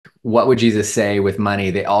what would Jesus say with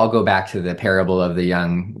money? They all go back to the parable of the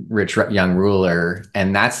rich young ruler.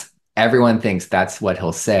 And everyone thinks that's what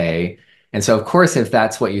he'll say. And so, of course, if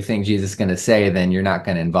that's what you think Jesus is going to say, then you're not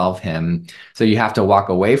going to involve him. So you have to walk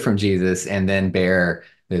away from Jesus and then bear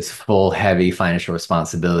this full, heavy financial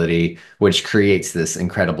responsibility, which creates this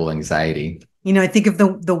incredible anxiety. I think of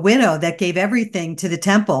the widow that gave everything to the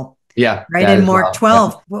temple, Yeah, right? that In as Mark well.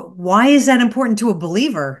 Yep. 12. Why is that important to a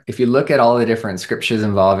believer? If you look at all the different scriptures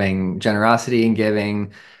involving generosity and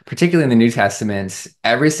giving, particularly in the New Testament,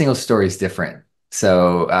 every single story is different.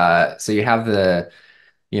 So you have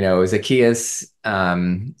Zacchaeus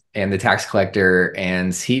and the tax collector,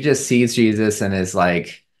 and he just sees Jesus and is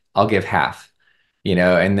like, "I'll give half,"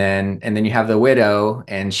 and then you have the widow,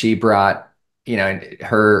 and she brought,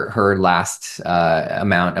 her last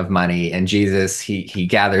amount of money, and Jesus he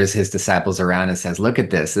gathers his disciples around and says, "Look at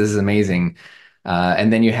this. This is amazing."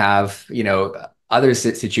 And then you have, other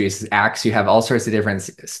situations, Acts, you have all sorts of different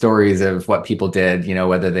stories of what people did,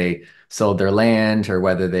 whether they sold their land or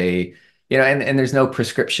whether they, and there's no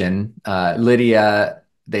prescription. Lydia,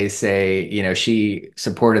 they say, she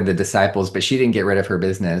supported the disciples, but she didn't get rid of her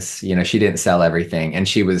business. She didn't sell everything, and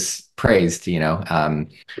she was praised,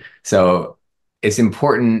 so it's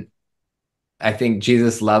important. I think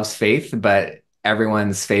Jesus loves faith, but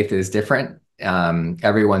everyone's faith is different.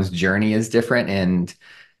 Everyone's journey is different. And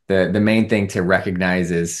the main thing to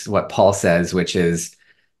recognize is what Paul says, which is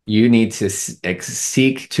you need to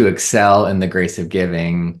seek to excel in the grace of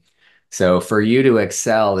giving. So for you to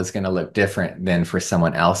excel is going to look different than for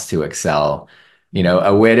someone else to excel.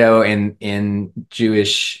 A widow in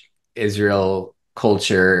Jewish Israel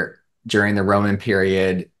culture during the Roman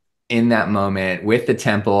period, in that moment with the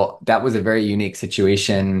temple, that was a very unique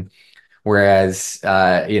situation. Whereas,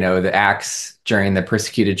 the Acts during the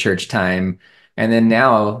persecuted church time, and then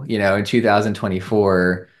now, in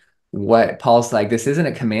 2024, what Paul's like, this isn't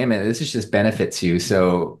a commandment. This is just benefits you.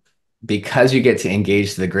 So because you get to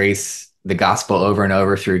engage the grace, the gospel over and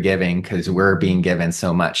over through giving, because we're being given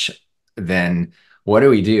so much, then what do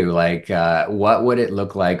we do? Like, what would it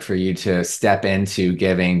look like for you to step into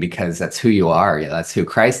giving because that's who you are? Yeah, that's who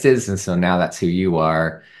Christ is. And so now that's who you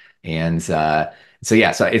are. And so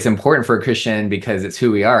it's important for a Christian because it's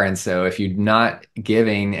who we are. And so if you're not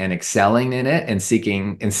giving and excelling in it and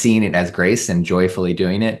seeking and seeing it as grace and joyfully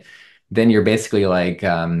doing it, then you're basically like,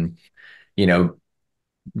 you know,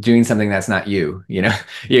 doing something that's not you.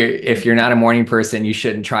 If you're not a morning person, you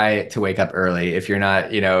shouldn't try to wake up early. If you're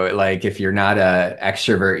not, like if you're not a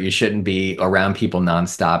extrovert, you shouldn't be around people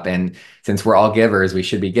nonstop. And since we're all givers, we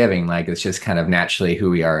should be giving. Like it's just kind of naturally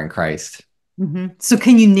who we are in Christ. So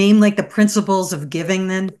can you name like the principles of giving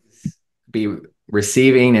then? Be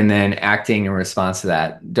receiving and then acting in response to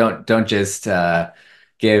that. Don't just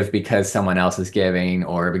give because someone else is giving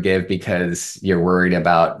or give because you're worried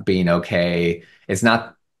about being okay. It's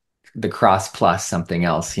not the cross plus something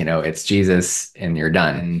else, it's Jesus and you're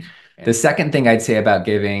done. And the second thing I'd say about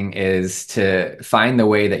giving is to find the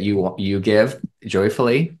way that you give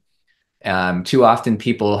joyfully. Too often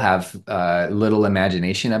people have little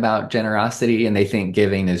imagination about generosity and they think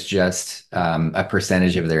giving is just a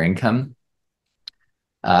percentage of their income.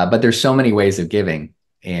 But there's so many ways of giving.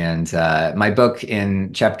 And my book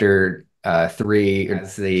in chapter 3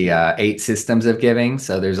 is the 8 systems of giving.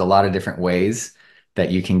 So there's a lot of different ways that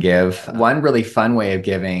you can give. One really fun way of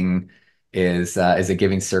giving is a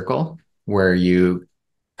giving circle where you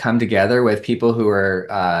come together with people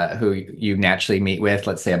who you naturally meet with,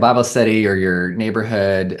 let's say a Bible study or your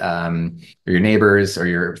neighborhood, or your neighbors or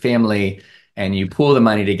your family, and you pool the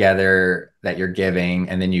money together that you're giving,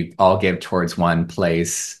 and then you all give towards one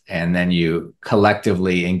place, and then you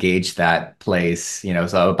collectively engage that place,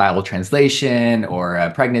 so a Bible translation or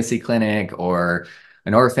a pregnancy clinic or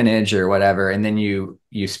an orphanage or whatever, and then you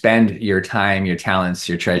spend your time, your talents,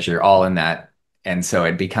 your treasure all in that. And so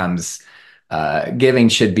it becomes giving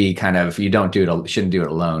should be kind of, you don't do it, shouldn't do it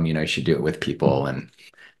alone, you should do it with people. And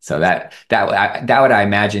so that would, I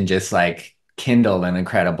imagine, just like kindle an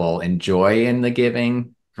incredible enjoy in the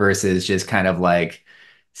giving versus just kind of like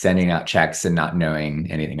sending out checks and not knowing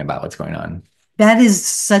anything about what's going on. That is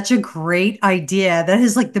such a great idea. That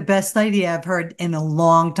is like the best idea I've heard in a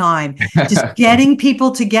long time. Just getting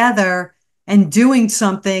people together and doing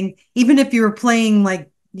something, even if you were playing like,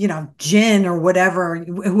 gin or whatever,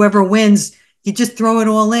 whoever wins, you just throw it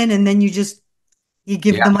all in and then you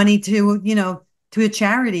give the Yeah. money to a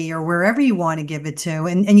charity or wherever you want to give it to,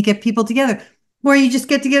 and you get people together. Or you just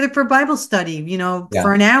get together for Bible study, Yeah.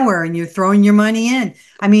 for an hour and you're throwing your money in.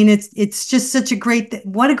 I mean, it's just such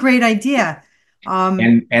what a great idea.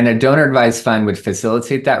 And a donor advised fund would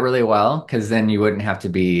facilitate that really well because then you wouldn't have to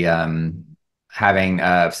be having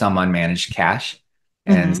someone manage cash.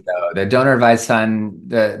 And Mhm, so the donor advised fund,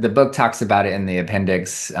 the book talks about it in the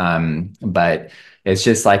appendix, but it's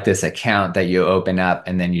just like this account that you open up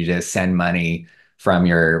and then you just send money from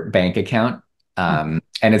your bank account. And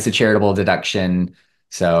it's a charitable deduction.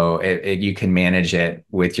 So you can manage it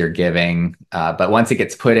with your giving. But once it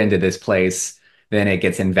gets put into this place, then it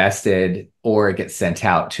gets invested or it gets sent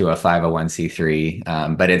out to a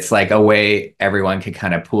 501(c)(3). But it's like a way everyone could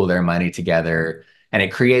kind of pool their money together and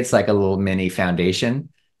it creates like a little mini foundation,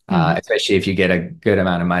 mhm. especially if you get a good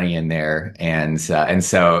amount of money in there. And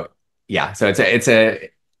so, yeah, so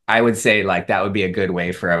I would say like that would be a good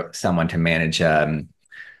way for someone to manage a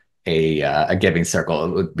giving circle.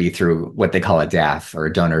 It would be through what they call a DAF or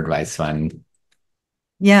a donor advised fund.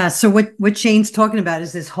 Yeah. So what Shane's talking about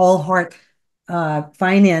is this whole heart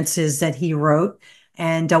finances that he wrote,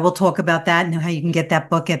 and we'll talk about that and how you can get that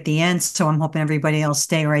book at the end. So I'm hoping everybody else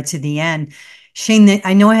stay right to the end. Shane,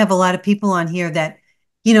 I know I have a lot of people on here that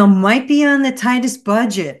might be on the tightest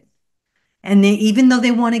budget, and even though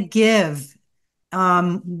they want to give,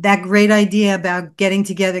 that great idea about getting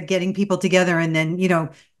together, getting people together, and then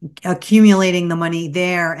accumulating the money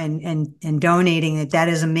there and donating it, that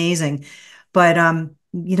is amazing. But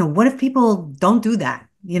what if people don't do that?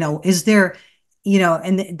 Is there,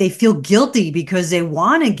 and they feel guilty because they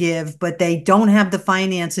want to give, but they don't have the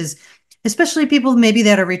finances, especially people maybe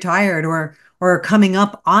that are retired or coming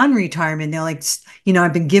up on retirement. They're like,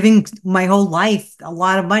 I've been giving my whole life a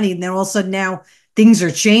lot of money, and then all of a sudden now things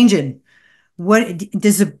are changing. What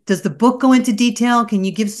does the book go into detail? Can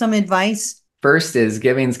you give some advice? First is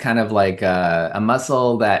giving's kind of like a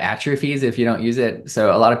muscle that atrophies if you don't use it.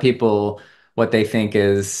 So a lot of people, what they think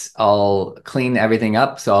is I'll clean everything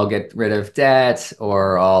up, so I'll get rid of debt,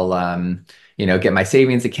 or I'll get my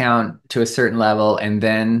savings account to a certain level, and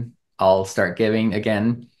then I'll start giving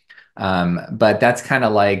again. But that's kind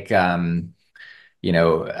of like the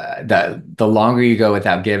longer you go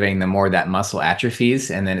without giving, the more that muscle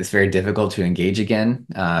atrophies, and then it's very difficult to engage again.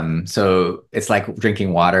 So it's like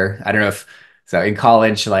drinking water. I don't know if so in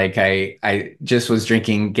college, like I just was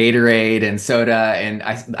drinking Gatorade and soda, and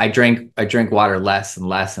I drank water less and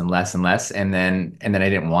less and less and less, and then I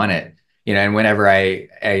didn't want it. And whenever I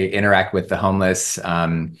interact with the homeless,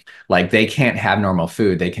 like they can't have normal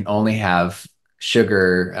food. They can only have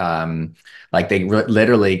sugar. Like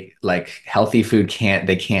literally like healthy food can't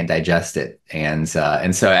digest it. And so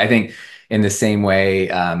I think in the same way,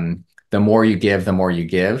 the more you give, the more you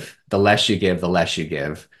give. The less you give, the less you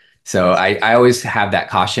give. So I always have that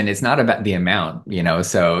caution. It's not about the amount.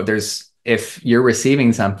 So if you're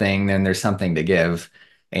receiving something, then there's something to give.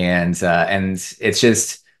 And it's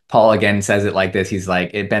just Paul again says it like this. He's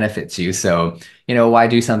like, it benefits you. So, why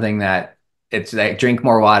do something that it's like drink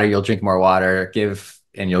more water, you'll drink more water, give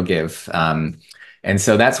and you'll give. And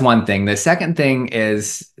so that's one thing. The second thing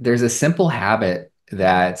is there's a simple habit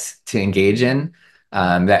that to engage in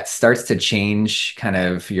that starts to change kind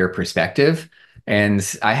of your perspective. And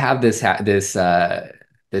I have this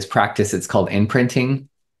practice. It's called imprinting.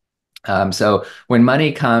 So when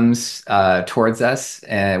money comes towards us,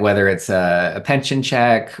 whether it's a pension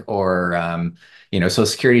check or Social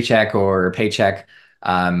Security check or paycheck,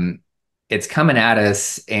 um, it's coming at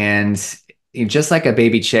us, and just like a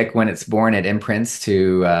baby chick, when it's born, it imprints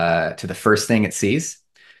to the first thing it sees.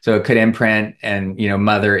 So it could imprint, and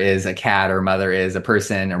mother is a cat, or mother is a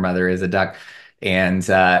person, or mother is a duck, and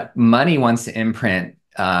money wants to imprint.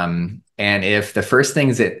 And if the first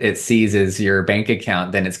things it sees is your bank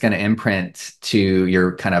account, then it's going to imprint to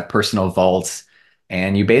your kind of personal vaults.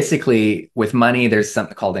 And you basically, with money, there's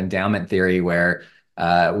something called endowment theory, where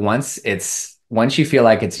once you feel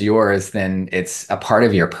like it's yours, then it's a part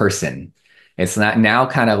of your person. It's not now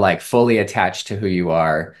kind of like fully attached to who you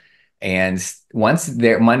are. And once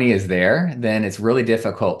their money is there, then it's really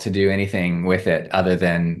difficult to do anything with it other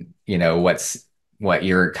than, what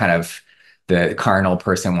you're kind of the carnal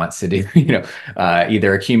person wants to do,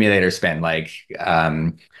 either accumulate or spend. Like,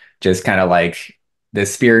 just kind of like the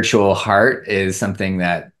spiritual heart is something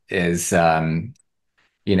that is,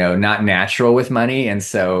 not natural with money. And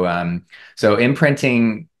so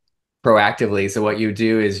imprinting proactively. So what you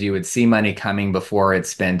do is you would see money coming before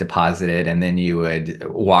it's been deposited, and then you would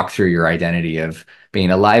walk through your identity of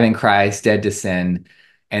being alive in Christ, dead to sin.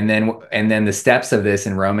 And then the steps of this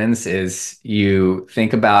in Romans is you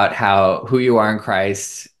think about who you are in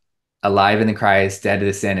Christ, alive in Christ, dead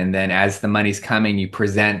to sin, and then as the money's coming, you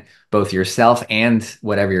present both yourself and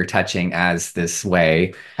whatever you're touching as this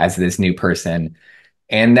way, as this new person.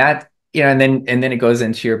 And and then it goes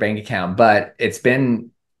into your bank account. But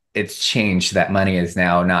it's changed that money is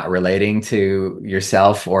now not relating to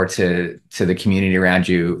yourself or to the community around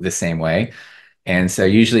you the same way. And so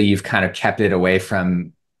usually you've kind of kept it away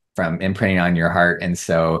from imprinting on your heart. And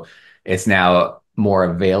so it's now more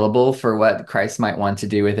available for what Christ might want to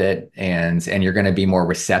do with it. And you're going to be more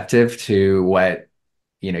receptive to what,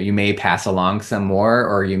 you may pass along some more,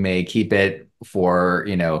 or you may keep it for,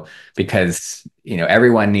 because,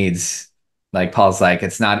 everyone needs, like Paul's like,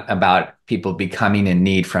 it's not about people becoming in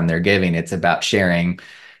need from their giving, it's about sharing.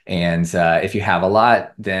 And if you have a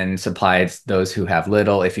lot, then supply those who have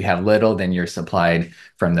little. If you have little, then you're supplied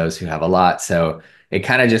from those who have a lot. So it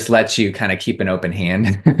kind of just lets you kind of keep an open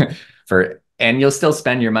hand and you'll still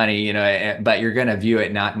spend your money, but you're going to view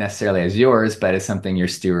it not necessarily as yours, but as something you're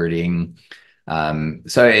stewarding.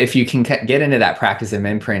 So if you can get into that practice of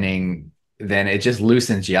imprinting, then it just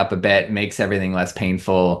loosens you up a bit, makes everything less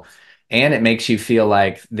painful, and it makes you feel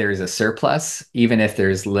like there's a surplus. Even if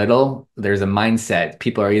there's little, there's a mindset.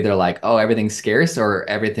 People are either like, oh, everything's scarce or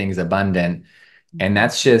everything's abundant. And Mhm.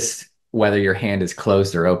 that's just whether your hand is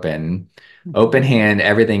closed or open. Open Mhm. hand,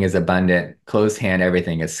 everything is abundant. Closed hand,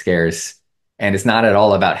 everything is scarce. And it's not at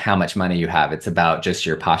all about how much money you have. It's about just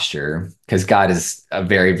your posture, because God is a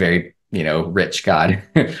very, very, rich God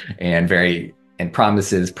and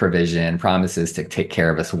promises provision, promises to take care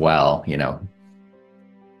of us well.